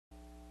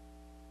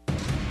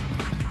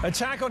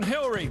Attack on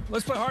Hillary.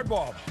 Let's play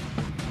hardball.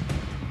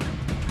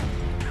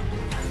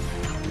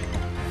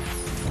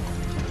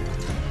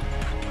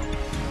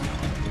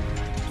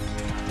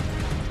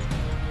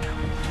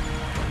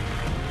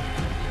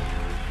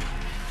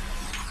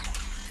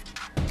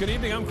 Good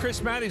evening. I'm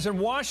Chris Matthews in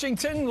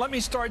Washington. Let me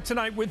start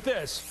tonight with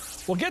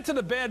this. We'll get to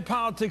the bad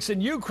politics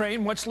in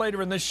Ukraine much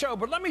later in the show,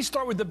 but let me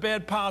start with the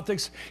bad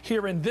politics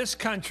here in this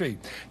country.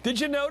 Did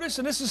you notice,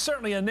 and this is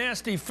certainly a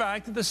nasty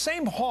fact, that the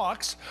same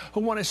hawks who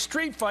won a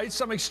street fight,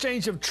 some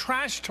exchange of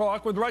trash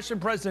talk with Russian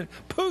President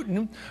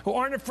Putin, who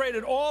aren't afraid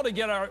at all to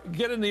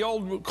get in the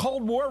old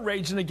Cold War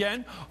raging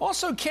again,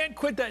 also can't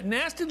quit that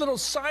nasty little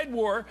side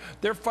war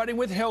they're fighting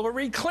with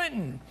Hillary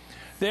Clinton.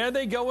 There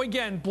they go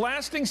again,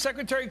 blasting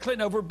Secretary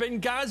Clinton over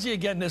Benghazi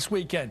again this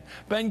weekend.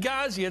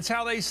 Benghazi, it's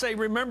how they say,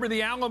 remember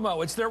the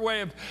Alamo. It's their way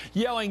of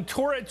yelling,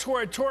 Tora,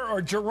 Tora, Tora,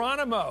 or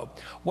Geronimo.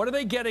 What are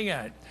they getting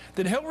at?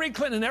 That Hillary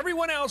Clinton and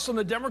everyone else on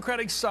the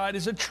Democratic side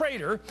is a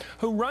traitor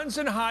who runs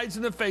and hides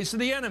in the face of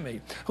the enemy,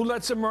 who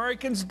lets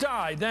Americans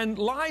die, then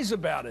lies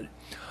about it.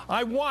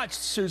 I watched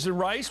Susan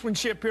Rice when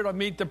she appeared on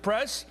Meet the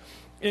Press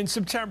in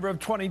September of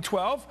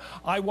 2012.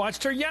 I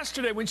watched her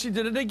yesterday when she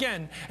did it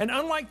again. And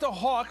unlike the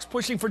hawks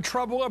pushing for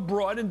trouble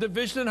abroad and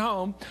division at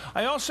home,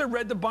 I also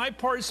read the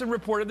bipartisan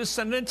report of the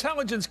Senate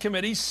Intelligence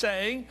Committee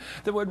saying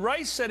that what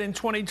Rice said in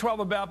 2012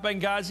 about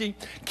Benghazi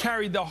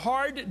carried the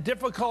hard,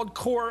 difficult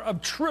core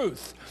of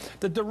truth.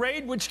 That the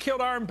raid which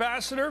killed our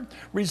ambassador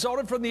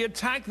resulted from the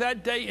attack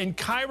that day in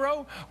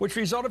Cairo, which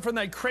resulted from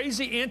that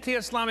crazy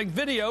anti-Islamic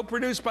video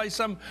produced by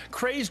some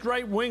crazed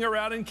right-winger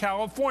out in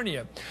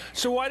California.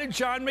 So why did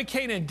John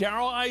McCain and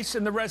Darrell Issa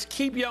and the rest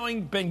keep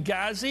yelling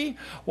Benghazi?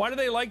 Why do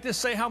they like to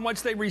say how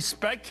much they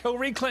respect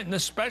Hillary Clinton,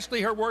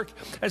 especially her work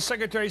as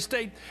Secretary of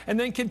State, and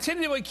then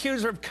continue to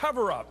accuse her of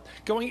cover-up,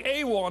 going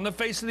AWOL in the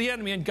face of the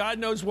enemy, and God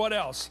knows what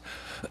else?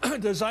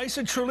 Does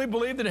Issa truly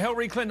believe that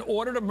Hillary Clinton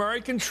ordered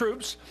American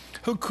troops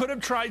who could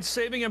have tried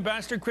saving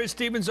Ambassador Chris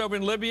Stevens over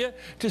in Libya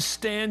to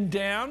stand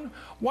down?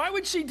 Why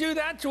would she do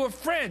that to a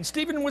friend?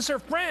 Stevens was her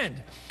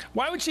friend.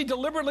 Why would she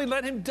deliberately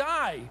let him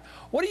die?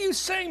 What are you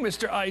saying,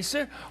 Mr.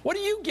 Issa? What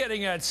are you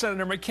getting at,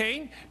 Senator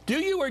McCain? Do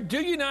you or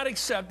do you not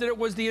accept that it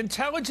was the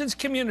intelligence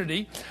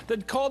community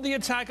that called the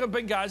attack of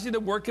Benghazi the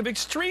work of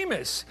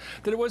extremists?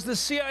 That it was the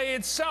CIA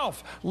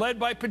itself, led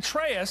by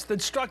Petraeus,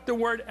 that struck the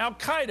word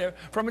al-Qaeda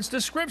from its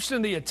description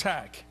of the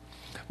attack?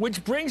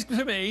 Which brings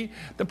to me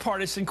the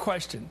partisan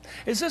question.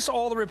 Is this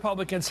all the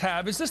Republicans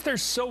have? Is this their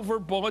silver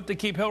bullet to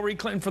keep Hillary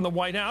Clinton from the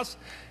White House?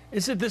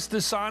 Is it this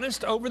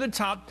dishonest,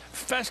 over-the-top,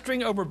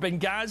 festering over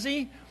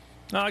Benghazi?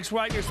 Alex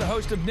Wagner is the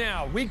host of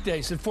Now,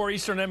 weekdays at 4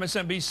 Eastern on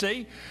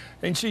MSNBC.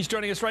 And she's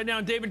joining us right now.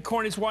 David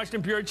Cornyn,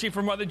 Washington Bureau Chief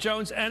for Mother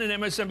Jones and an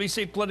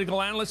MSNBC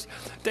political analyst.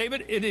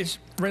 David, it is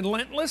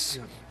relentless.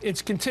 Yeah.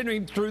 It's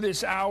continuing through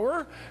this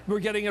hour. We're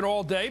getting it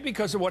all day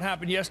because of what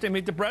happened yesterday,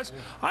 Meet the Press.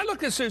 Yeah. I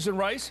looked at Susan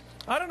Rice.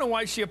 I don't know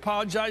why she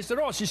apologized at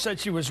all. She said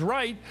she was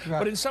right,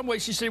 but in some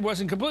ways she said she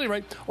wasn't completely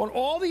right. On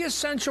all the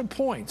essential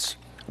points,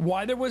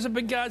 why there was a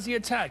Benghazi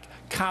attack,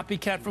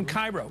 copycat from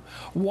Cairo.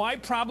 Why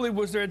probably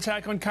was there an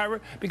attack on Cairo?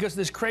 Because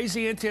this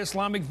crazy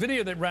anti-Islamic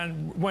video that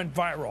went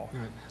viral.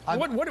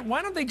 Right.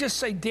 Why don't they just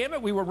say, damn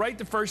it, we were right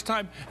the first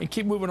time, and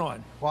keep moving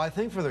on? Well, I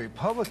think for the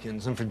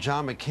Republicans and for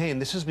John McCain,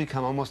 this has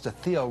become almost a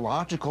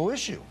theological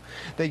issue.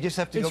 They just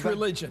have to go back.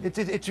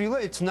 It's religion.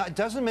 It's not. It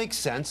doesn't make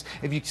sense.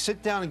 If you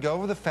sit down and go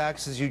over the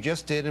facts as you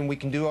just did, and we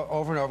can do it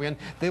over and over again,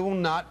 they will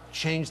not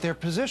change their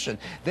position.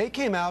 They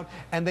came out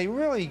and they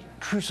really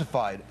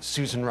crucified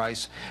Susan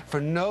Rice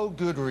for no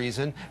good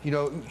reason. You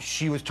know,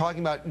 she was talking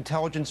about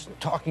intelligence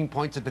talking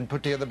points that have been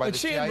put together by the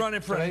CIA. But she ain't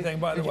running for anything,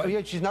 by the way.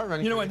 Yeah, she's not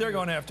running. You know what? They're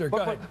going after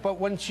her. But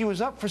when she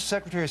was up for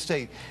Secretary of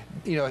State,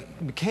 you know,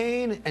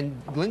 McCain and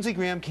Lindsey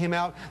Graham came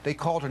out. They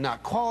called her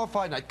not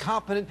qualified, not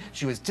competent.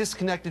 She was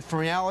disconnected from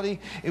reality.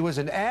 It was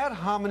an ad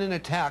hominem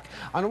attack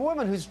on a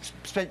woman who's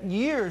spent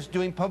years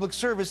doing public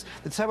service,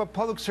 the type of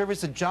public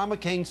service that John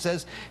McCain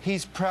says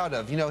he's proud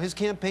of. You know, his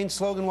campaign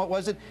slogan, what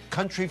was it?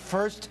 Country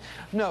first?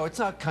 No, it's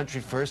not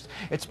country first.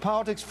 It's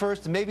politics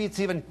first, and maybe it's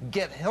even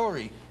get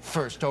Hillary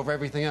first over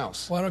everything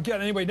else. Well, I don't get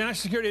it. Anyway, National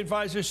Security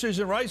Advisor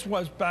Susan Rice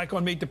was back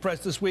on Meet the Press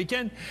this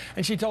weekend,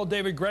 and she told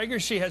David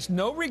Greger she has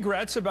no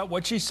regrets about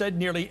what she said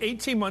nearly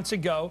 18 months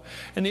ago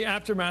in the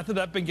aftermath of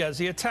that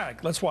Benghazi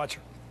attack. Let's watch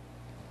her.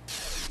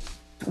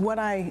 What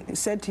I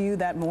said to you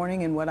that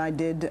morning and what I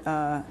did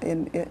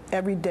in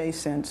every day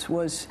since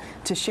was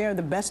to share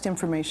the best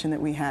information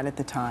that we had at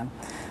the time.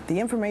 The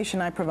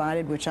information I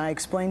provided, which I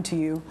explained to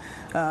you,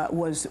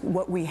 was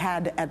what we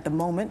had at the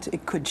moment.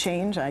 It could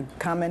change. I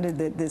commented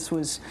that this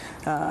was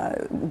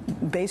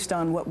based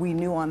on what we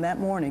knew on that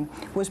morning,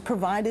 was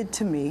provided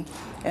to me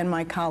and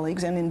my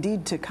colleagues, and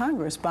indeed to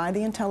Congress, by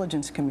the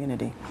intelligence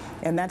community.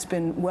 And that's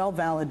been well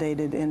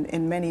validated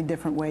in many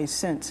different ways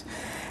since.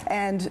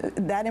 And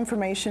that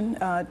information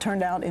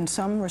turned out in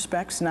some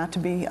respects not to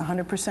be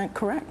 100%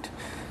 correct.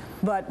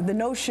 But the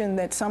notion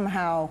that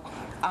somehow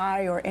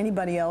I or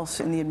anybody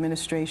else in the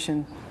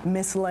administration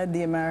misled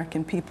the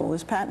American people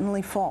is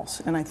patently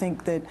false, and I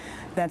think that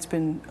that's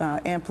been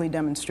amply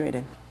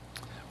demonstrated.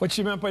 What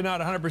she meant by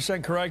not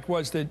 100% correct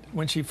was that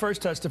when she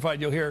first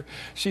testified, you'll hear,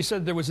 she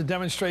said there was a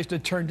demonstration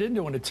that turned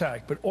into an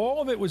attack. But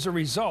all of it was a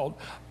result,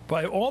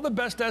 by all the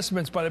best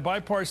estimates by the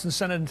bipartisan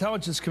Senate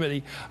Intelligence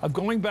Committee, of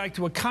going back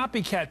to a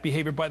copycat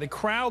behavior by the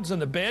crowds and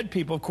the bad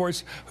people, of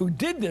course, who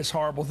did this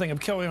horrible thing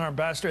of killing our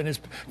ambassador and his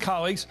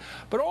colleagues.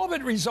 But all of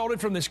it resulted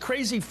from this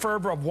crazy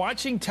fervor of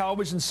watching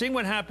television, seeing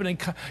what happened in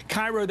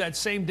Cairo that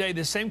same day,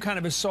 the same kind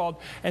of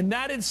assault. And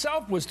that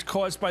itself was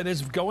caused by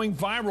this going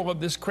viral of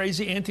this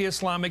crazy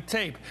anti-Islamic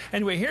tape.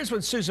 Anyway, here's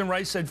what Susan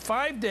Rice said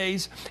 5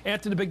 days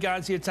after the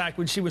Benghazi attack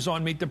when she was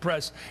on Meet the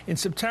Press in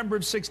September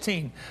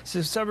 16,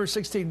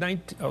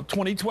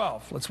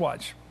 2012. Let's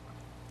watch.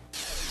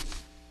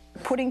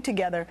 Putting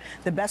together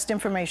the best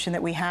information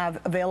that we have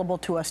available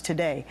to us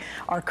today.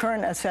 Our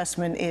current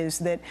assessment is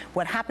that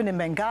what happened in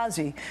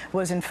Benghazi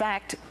was, in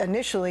fact,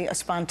 initially a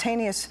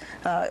spontaneous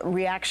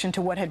reaction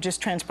to what had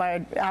just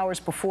transpired hours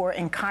before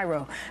in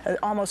Cairo,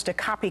 almost a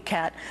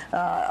copycat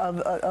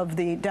of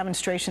the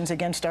demonstrations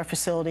against our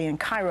facility in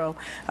Cairo,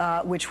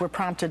 which were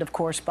prompted, of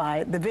course,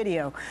 by the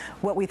video.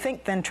 What we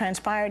think then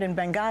transpired in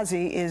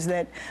Benghazi is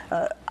that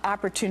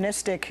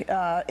opportunistic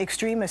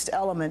extremist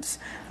elements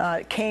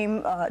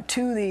came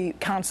to the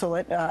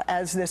consulate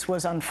as this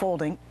was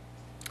unfolding.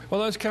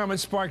 Well, those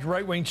comments sparked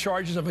right-wing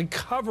charges of a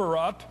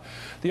cover-up.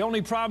 The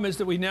only problem is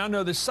that we now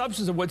know the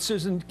substance of what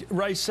Susan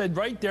Rice said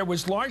right there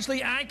was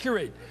largely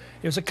accurate.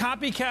 It was a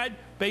copycat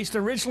based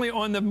originally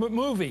on the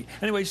movie.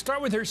 Anyway,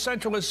 start with her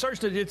central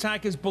assertion that the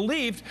attack is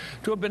believed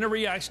to have been a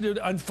reaction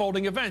to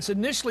unfolding events,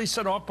 initially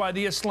set off by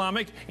the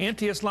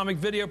anti-Islamic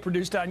video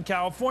produced out in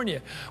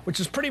California, which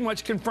was pretty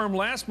much confirmed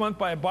last month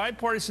by a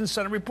bipartisan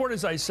Senate report,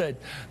 as I said.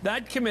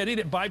 That committee,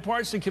 that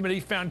bipartisan committee,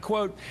 found,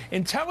 quote,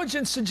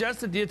 intelligence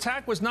suggests that the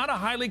attack was not a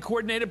highly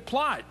coordinated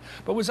plot,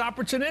 but was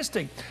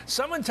opportunistic.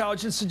 Some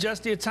intelligence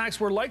suggests the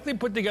attacks were likely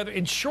put together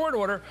in short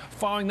order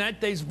following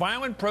that day's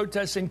violent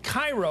protests in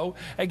Cairo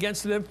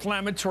against an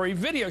inflammatory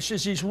video.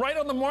 She's right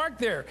on the mark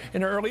there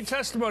in her early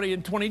testimony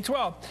in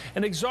 2012.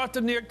 An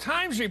exhaustive New York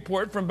Times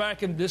report from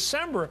back in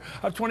December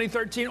of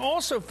 2013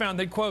 also found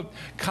that, quote,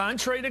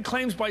 contrary to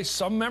claims by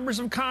some members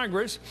of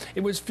Congress,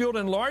 it was fueled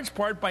in large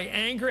part by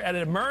anger at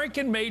an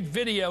American-made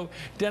video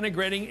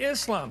denigrating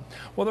Islam.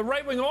 Well, the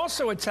right wing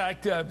also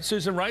attacked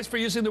Susan Rice for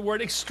using the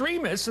word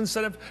extremists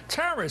instead of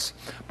terrorists.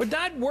 But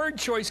that word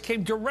choice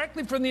came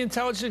directly from the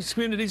intelligence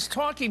community's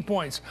talking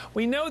points.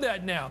 We know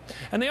that now.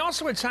 And they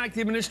also attacked the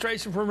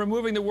administration for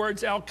removing the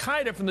words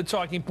al-Qaeda from the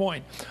talking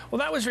point. Well,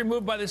 that was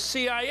removed by the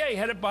CIA,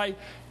 headed by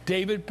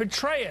David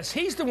Petraeus.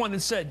 He's the one that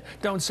said,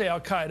 don't say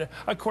al-Qaeda.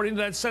 According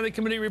to that Senate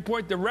committee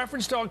report, the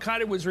reference to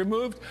al-Qaeda was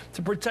removed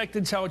to protect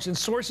intelligence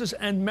sources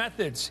and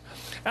methods.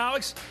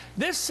 Alex,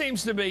 this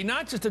seems to be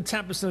not just a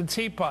tempest in a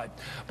teapot,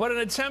 but an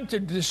attempt to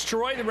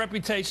destroy the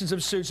reputations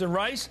of Susan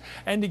Rice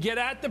and to get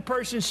at the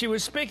person she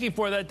was speaking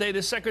for that day,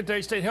 the Secretary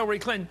of State Hillary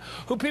Clinton,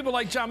 who people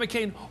like John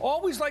McCain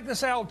always like to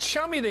say how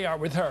chummy they are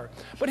with her.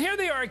 But here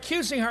they are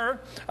accusing her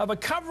of a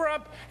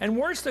cover-up, and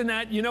worse than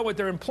that, you know what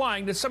they're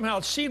implying, that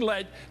somehow she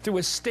led through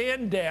a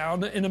stand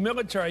down in the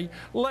military,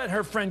 let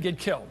her friend get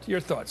killed. Your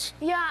thoughts?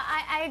 Yeah,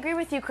 I agree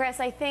with you, Chris.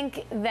 I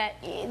think that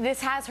this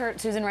has hurt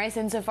Susan Rice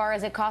insofar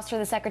as it cost her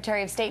the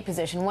Secretary of State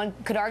position. One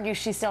could argue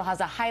she still has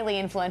a highly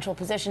influential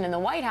position in the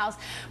White House,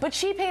 but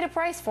she paid a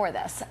price for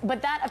this.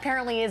 But that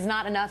apparently is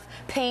not enough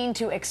pain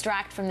to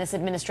extract from this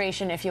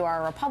administration if you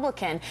are a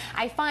Republican.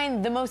 I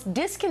find the most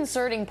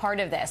disconcerting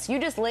part of this, you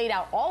just laid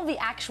out all the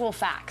actual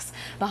facts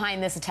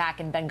behind this attack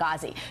in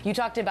Benghazi. You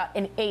talked about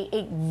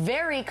a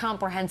very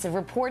comprehensive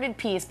reported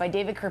piece by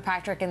David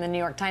Kirkpatrick in the New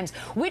York Times,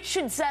 which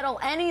should settle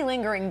any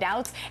lingering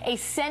doubts, a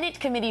Senate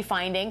committee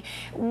finding.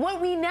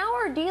 What we now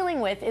are dealing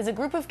with is a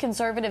group of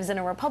conservatives in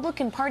a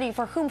Republican Party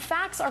for whom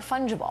facts are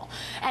fungible,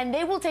 and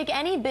they will take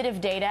any bit of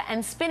data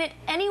and spin it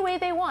any way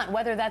they want,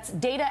 whether that's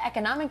data,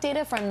 economic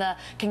data from the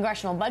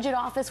Congressional Budget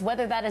Office,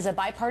 whether that is a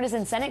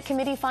bipartisan Senate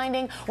committee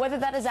finding, whether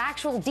that is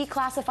actual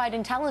declassified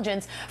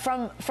intelligence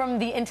from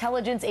the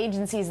intelligence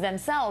agencies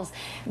themselves.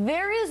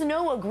 There is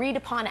no agreed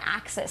upon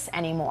axis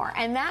anymore,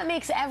 and that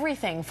makes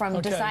everything from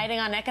deciding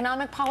on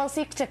economic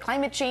policy to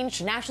climate change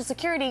to national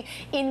security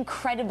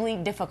incredibly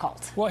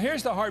difficult. Well,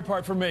 here's the hard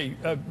part for me.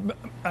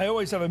 I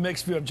always have a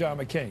mixed view of John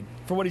McCain.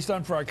 For what he's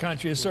done for our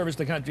country, his service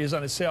to the country is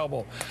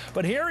unassailable.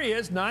 But here he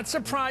is, not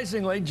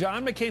surprisingly,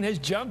 John McCain has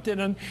jumped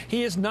in, and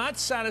he is not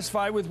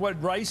satisfied with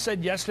what Rice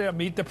said yesterday on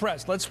Meet the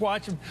Press. Let's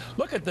watch him.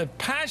 Look at the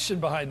passion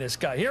behind this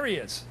guy. Here he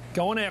is,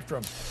 going after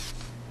him.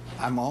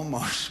 I'm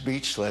almost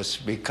speechless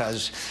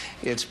because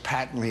it's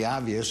patently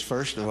obvious,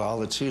 first of all,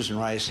 that Susan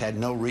Rice had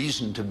no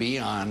reason to be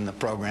on the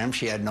program.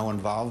 She had no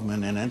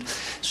involvement in it.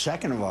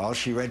 Second of all,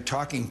 she read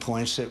talking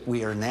points that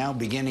we are now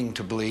beginning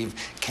to believe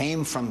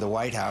came from the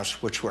White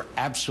House, which were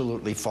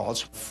absolutely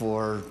false.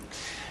 For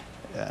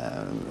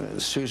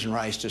Susan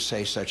Rice to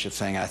say such a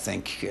thing, I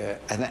think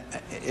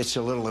it's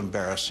a little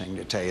embarrassing,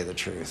 to tell you the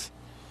truth.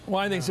 Well,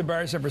 I think it's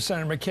embarrassing for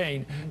Senator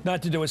McCain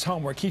not to do his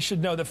homework. He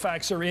should know the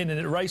facts are in, and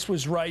that Rice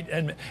was right,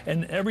 and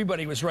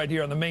everybody was right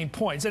here on the main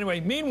points. Anyway,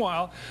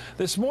 meanwhile,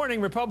 this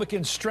morning,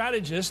 Republican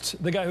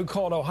strategist, the guy who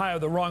called Ohio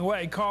the wrong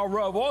way, Karl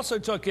Rove, also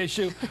took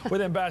issue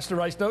with Ambassador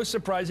Rice. No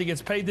surprise, he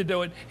gets paid to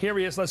do it. Here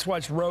he is. Let's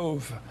watch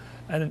Rove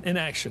in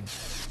action.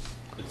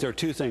 There are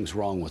two things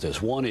wrong with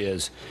this. One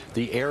is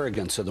the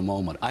arrogance of the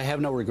moment. I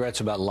have no regrets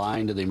about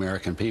lying to the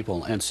American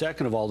people. And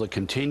second of all, the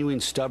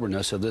continuing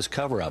stubbornness of this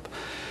cover-up.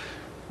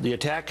 The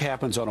attack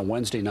happens on a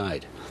Wednesday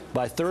night.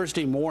 By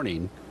Thursday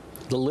morning,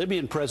 the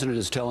Libyan president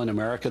is telling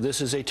America this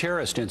is a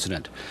terrorist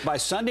incident. By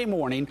Sunday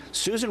morning,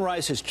 Susan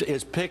Rice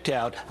is picked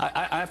out.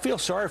 I feel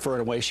sorry for her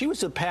in a way. She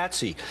was a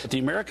patsy. The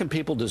American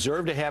people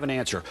deserve to have an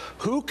answer.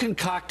 Who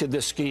concocted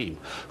this scheme?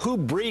 Who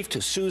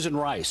briefed Susan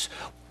Rice?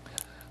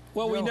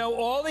 Well, we know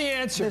all the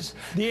answers.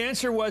 The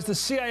answer was the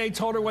CIA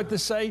told her what to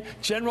say.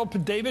 General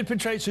David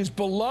Petraeus, who's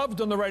beloved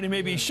on the right, and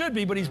maybe he should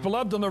be, but he's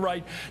beloved on the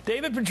right.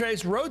 David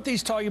Petraeus wrote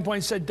these talking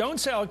points, said, don't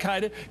say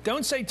al-Qaeda,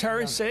 don't say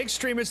terrorists, say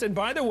extremists. And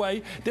by the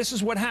way, this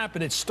is what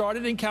happened. It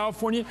started in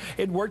California.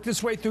 It worked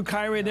its way through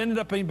Cairo. It ended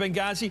up in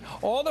Benghazi.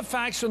 All the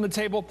facts on the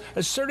table,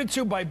 asserted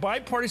to by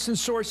bipartisan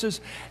sources.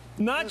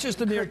 Not just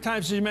the New York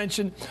Times, as you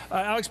mentioned,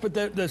 Alex, but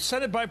the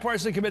Senate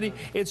Bipartisan Committee.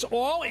 It's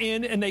all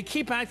in, and they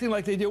keep acting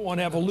like they do on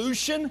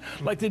evolution,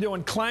 like they do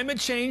on climate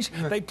change.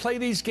 They play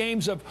these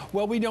games of,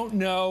 well, we don't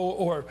know,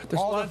 or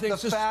there's all a lot of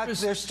things. The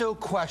facts, there's still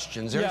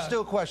questions. There's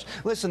still questions.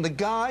 Listen, the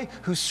guy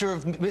who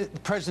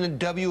served President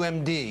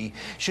WMD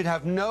should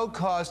have no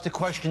cause to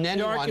question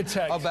anyone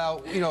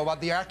about,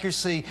 about the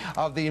accuracy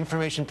of the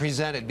information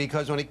presented,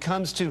 because when it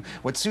comes to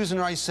what Susan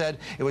Rice said,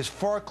 it was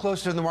far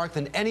closer to the mark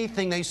than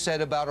anything they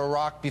said about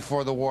Iraq before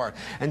the war.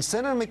 And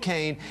Senator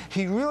McCain,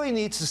 he really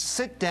needs to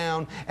sit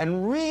down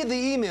and read the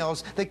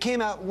emails that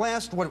came out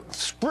last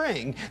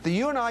spring that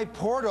you and I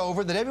poured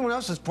over, that everyone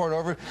else has poured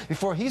over,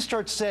 before he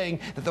starts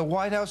saying that the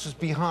White House is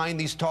behind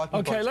these talking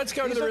points. Okay, let's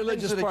go to the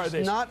religious part of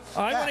this.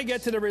 I want to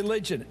get to the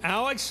religion.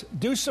 Alex,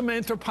 do some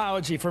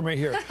anthropology for me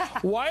here.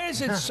 Why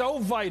is it so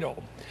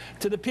vital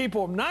to the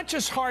people, not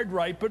just hard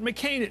right, but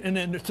McCain and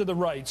then to the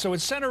right? So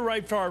it's center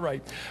right, far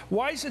right.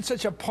 Why is it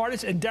such a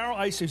partisan? And Darrell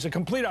Issy, who's a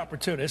complete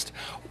opportunist.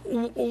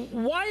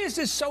 Why is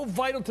this so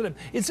vital to them?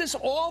 Is this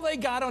all they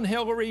got on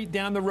Hillary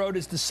down the road,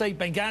 is to say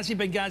Benghazi,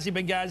 Benghazi,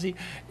 Benghazi?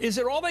 Is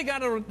it all they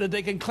got that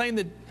they can claim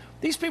that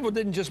these people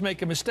didn't just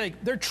make a mistake?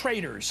 They're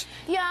traitors.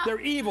 Yeah. They're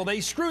evil.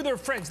 They screw their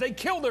friends. They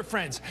kill their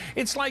friends.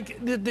 It's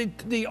like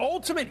the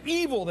ultimate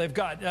evil they've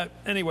got.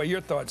 Anyway, your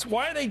thoughts.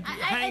 Why are they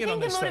hanging on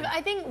this thing?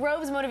 I think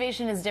Rove's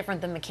motivation is different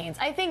than McCain's.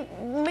 I think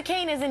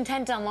McCain is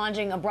intent on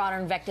launching a broader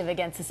invective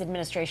against this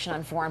administration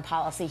on foreign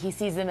policy. He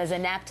sees them as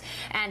inept,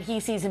 and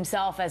he sees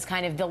himself as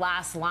kind of the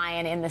last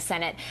lion in the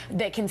Senate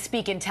that can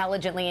speak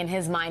intelligently in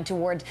his mind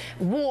towards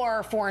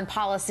war, foreign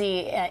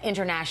policy,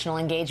 international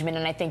engagement.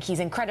 And I think he's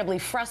incredibly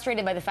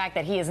frustrated by the fact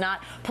that he is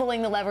not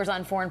pulling the levers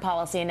on foreign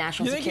policy and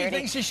national security. You think he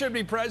thinks he should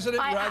be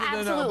president rather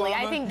than Obama? Absolutely.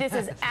 I think this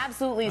is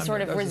absolutely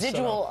sort of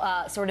residual,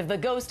 sort of the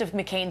ghost of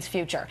McCain's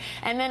future.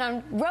 And then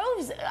on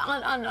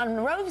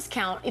Rove's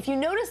count, if you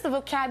notice the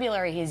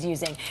vocabulary he's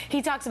using,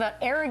 he talks about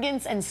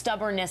arrogance and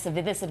stubbornness of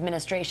this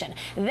administration.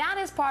 That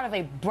is part of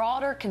a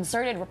broader,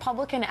 concerted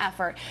Republican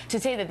effort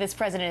to say that this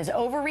president is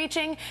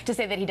overreaching, to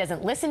say that he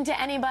doesn't listen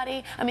to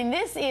anybody. I mean,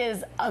 this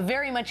is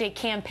very much a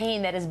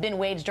campaign that has been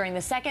waged during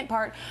the second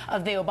part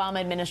of the Obama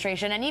administration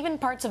and even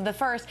parts of the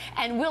first,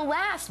 and will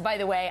last, by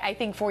the way, I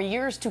think, for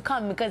years to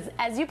come, because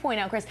as you point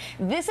out, Chris,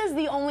 this is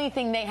the only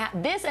thing they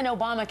have. This and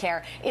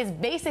Obamacare is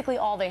basically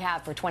all they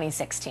have for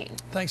 2016.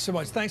 Thanks so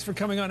much. Thanks for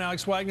coming on.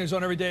 Alex Wagner's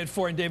on every day at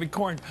 4, and David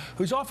Corn,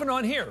 who's often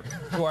on here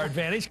to our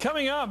advantage.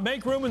 Coming up,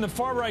 make room in the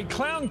far-right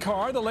clown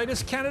car, the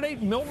latest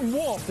candidate, Milton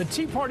Wolf, the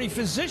Tea Party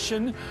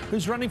physician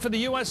who's running for the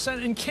U.S.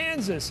 Senate in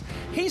Kansas.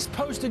 He's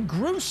posted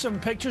gruesome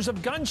pictures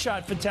of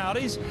gunshot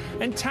fatalities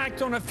and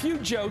tacked on a few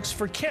jokes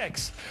for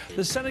kicks.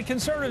 The Senate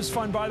Conservatives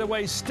Fund, by the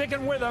way,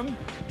 sticking with him.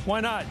 Why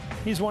not?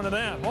 He's one of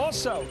them.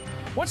 Also,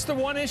 what's the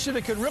one issue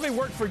that could really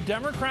work for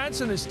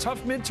Democrats in this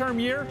tough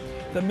midterm year?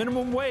 The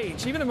minimum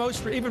wage. Even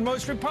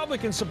most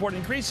Republicans support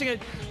increasing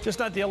it, just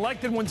not the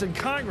elected ones in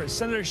Congress.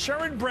 Senator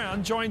Sherrod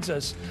Brown joins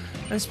us.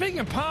 And speaking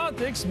of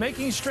politics,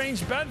 making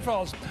strange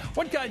bedfalls,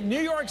 what got New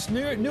York's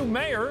new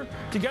mayor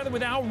together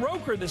with Al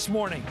Roker this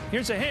morning?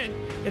 Here's a hint.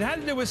 It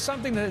had to do with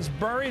something that has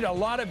buried a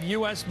lot of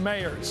U.S.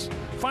 mayors.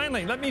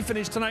 Finally, let me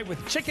finish tonight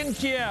with Chicken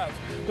Kiev.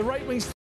 The right-wing